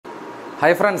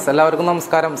Hi friends, എല്ലാവർക്കും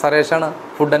നമസ്കാരം. സരേഷാണ്.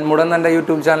 Food and mood എന്ന എൻ്റെ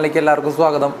യൂട്യൂബ് ചാനലിലേക്ക് എല്ലാവർക്കും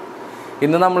സ്വാഗതം.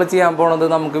 ഇന്ന് നമ്മൾ ചെയ്യാൻ പോകുന്നത്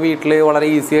നമുക്ക് വീട്ടിൽ വളരെ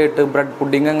ഈസി ആയിട്ട് ബ്രെഡ്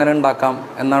പുഡിംഗ് എങ്ങനെ ഉണ്ടാക്കാം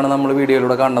എന്നാണ് നമ്മൾ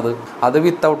വീഡിയോയിലൂടെ കാണുന്നത്. അത്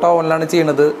വിത്തൗട്ട് ഓവനിലാണ്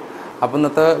ചെയ്യുന്നത്. അപ്പോൾ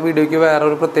ഇന്നത്തെ വീഡിയോയ്ക്ക്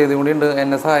വേറൊരു പ്രത്യേകത കൂടി ഉണ്ട്.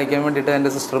 എന്നെ സഹായിക്കാൻ വേണ്ടിയിട്ട്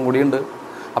എൻ്റെ സിസ്റ്ററും കൂടി ഉണ്ട്.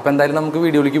 അപ്പോൾ എന്തായാലും നമുക്ക്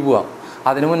വീഡിയോയിലേക്ക് പോവാം.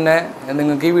 അതിനു മുന്നേ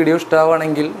നിങ്ങൾക്ക് ഈ വീഡിയോ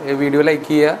ഇഷ്ടമാവുകയാണെങ്കിൽ വീഡിയോ ലൈക്ക്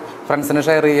ചെയ്യുക, ഫ്രണ്ട്സിനെ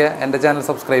ഷെയർ ചെയ്യുക, എൻ്റെ ചാനൽ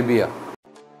സബ്സ്ക്രൈബ് ചെയ്യുക.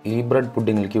 ഈ ബ്രെഡ്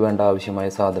പുഡിങ്ങിലേക്ക് വേണ്ട ആവശ്യമായ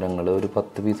സാധനങ്ങൾ: ഒരു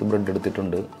 10 പീസ് ബ്രെഡ്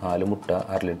എടുത്തിട്ടുണ്ട്, 4 മുട്ട,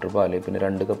 1/2 ലിറ്റർ പാല്, പിന്നെ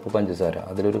 2 കപ്പ് പഞ്ചസാര.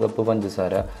 അതിലൊരു കപ്പ്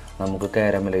പഞ്ചസാര നമുക്ക്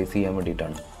കാരമലൈസ് ചെയ്യാൻ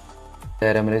വേണ്ടിയിട്ടാണ്.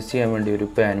 കാരമലൈസ് ചെയ്യാൻ വേണ്ടി ഒരു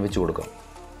പാൻ വെച്ച് കൊടുക്കാം.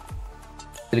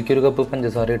 ഇതിലേക്ക് 1 കപ്പ്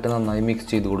പഞ്ചസാര ഇട്ട് നന്നായി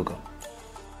മിക്സ് ചെയ്ത് കൊടുക്കാം.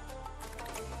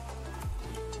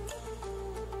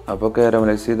 അപ്പോൾ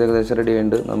കാരമലൈസ് ചെയ്ത് ഏകദേശം റെഡി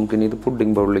ആയിട്ട് നമുക്കിനി ഇത്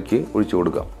പുഡിംഗ് ബൗളിലേക്ക് ഒഴിച്ചു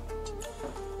കൊടുക്കാം.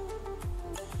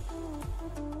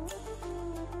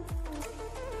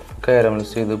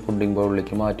 കാരമലൈസ് ചെയ്ത് പുഡിംഗ്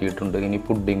ബൗളിലേക്ക് മാറ്റിയിട്ടുണ്ട്. ഇനി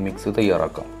പുഡിംഗ് മിക്സ്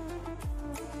തയ്യാറാക്കാം.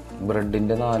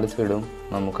 ബ്രെഡിൻ്റെ 4 സൈഡും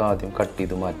നമുക്ക് ആദ്യം കട്ട്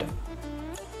ചെയ്ത് മാറ്റാം.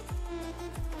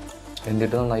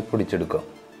 എന്നിട്ട് നന്നായി പൊടിച്ചെടുക്കാം.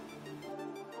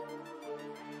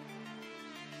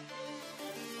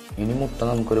 ഇനി മുട്ട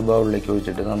നമുക്കൊരു ബൗളിലേക്ക്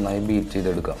ഒഴിച്ചിട്ട് നന്നായി ബീറ്റ്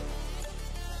ചെയ്തെടുക്കാം.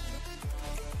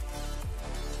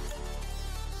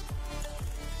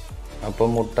 അപ്പോൾ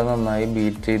മുട്ട നന്നായി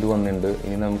ബീറ്റ് ചെയ്ത് വന്നിട്ടുണ്ട്.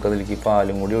 ഇനി നമുക്കതിലേക്ക്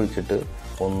പാലും കൂടി ഒഴിച്ചിട്ട്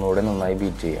ഒന്നുകൂടെ നന്നായി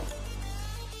ബീറ്റ് ചെയ്യാം.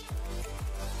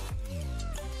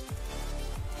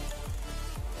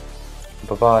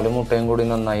 ഇപ്പോൾ പാലും മുട്ടയും കൂടി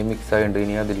നന്നായി മിക്സ് ആയിട്ടുണ്ട്.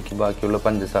 ഇനി അതിലേക്ക് ബാക്കിയുള്ള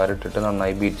പഞ്ചസാര ഇട്ടിട്ട്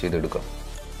നന്നായി ബീറ്റ് ചെയ്തെടുക്കാം.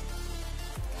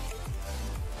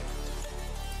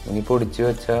 ഇനി പൊടിച്ച്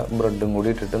വെച്ച ബ്രെഡും കൂടി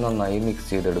ഇട്ടിട്ട് നന്നായി മിക്സ്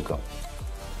ചെയ്തെടുക്കാം.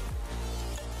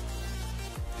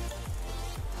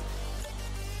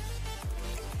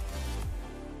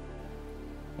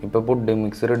 ഇപ്പോൾ പുഡിംഗ്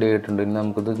മിക്സ് റെഡി ആയിട്ടുണ്ട്. ഇനി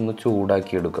നമുക്കിത് ഒന്ന്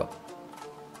ചൂടാക്കി എടുക്കാം.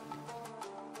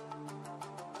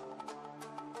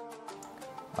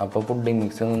 അപ്പോൾ പുഡിംഗ്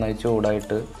മിക്സ് നന്നായി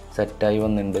ചൂടായിട്ട് സെറ്റായി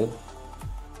വന്നിട്ടുണ്ട്.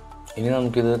 ഇനി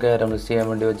നമുക്കിത് കാരമലൈസ് ചെയ്യാൻ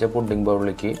വേണ്ടി വെച്ച പുഡിംഗ്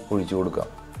ബൗളിലേക്ക് ഒഴിച്ചു കൊടുക്കാം.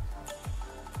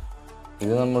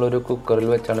 ഇത് നമ്മളൊരു കുക്കറിൽ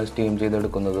വെച്ചാണ് സ്റ്റീം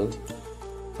ചെയ്തെടുക്കുന്നത്.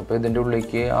 അപ്പോൾ ഇതിൻ്റെ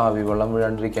ഉള്ളിലേക്ക് ആവി വെള്ളം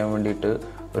വീഴാണ്ടിരിക്കാൻ വേണ്ടിയിട്ട്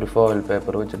ഒരു ഫോയിൽ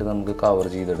പേപ്പർ വെച്ചിട്ട് നമുക്ക് കവർ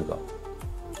ചെയ്തെടുക്കാം.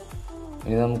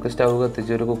 ഇനി നമുക്ക് സ്റ്റവ്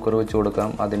കത്തിച്ച് ഒരു കുക്കർ വെച്ച്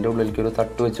കൊടുക്കാം. അതിൻ്റെ ഉള്ളിലേക്ക് ഒരു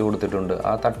തട്ട് വെച്ച് കൊടുത്തിട്ടുണ്ട്.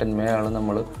 ആ തട്ടിന്മേലാണ്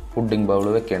നമ്മൾ പുഡിംഗ് ബൗൾ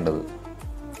വെക്കേണ്ടത്.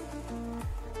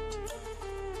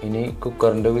 ഇനി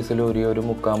കുക്കറിൻ്റെ വിസിൽ ഊരി ഒരു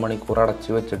 3/4 മണിക്കൂർ അടച്ച്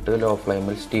വെച്ചിട്ട് ലോ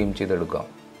ഫ്ലെയിമിൽ സ്റ്റീം ചെയ്തെടുക്കാം.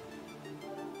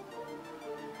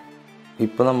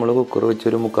 ഇപ്പോൾ നമ്മൾ കുക്കർ വെച്ച്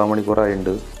ഒരു 3/4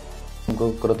 മണിക്കൂറായിട്ടുണ്ട്. നമുക്ക്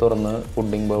കുക്കർ തുറന്ന്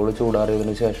പുഡിംഗ് ബൗൾ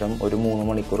ചൂടാറിയതിന് ശേഷം ഒരു 3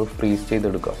 മണിക്കൂർ ഫ്രീസ്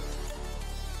ചെയ്തെടുക്കാം.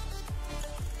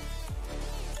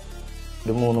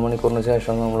 ഒരു 3 മണിക്കൂറിന്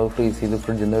ശേഷം നമ്മൾ ഫ്രീസ് ചെയ്ത്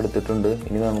ഫ്രിഡ്ജിൽ നിന്ന് എടുത്തിട്ടുണ്ട്.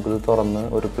 ഇനി നമുക്കിത് തുറന്ന്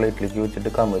ഒരു പ്ലേറ്റിലേക്ക് വെച്ചിട്ട്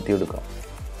കമഴ്ത്തി എടുക്കാം.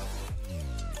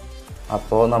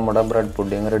 അപ്പോൾ നമ്മുടെ ബ്രെഡ്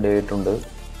പുഡിംഗ് റെഡി ആയിട്ടുണ്ട്.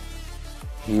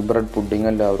 ഈ ബ്രെഡ് പുഡിംഗ്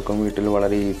എല്ലാവർക്കും വീട്ടിൽ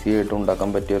വളരെ ഈസി ആയിട്ട് ഉണ്ടാക്കാൻ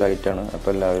പറ്റിയ ഒരു ഐറ്റമാണ്. അപ്പോൾ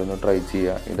എല്ലാവരും ഒന്ന് ട്രൈ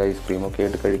ചെയ്യുക. ഇത് ഐസ്ക്രീമൊക്കെ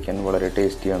ആയിട്ട് കഴിക്കാൻ വളരെ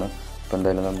ടേസ്റ്റിയാണ്. അപ്പോൾ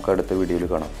എന്തായാലും നമുക്ക് അടുത്ത വീഡിയോയിൽ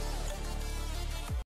കാണാം.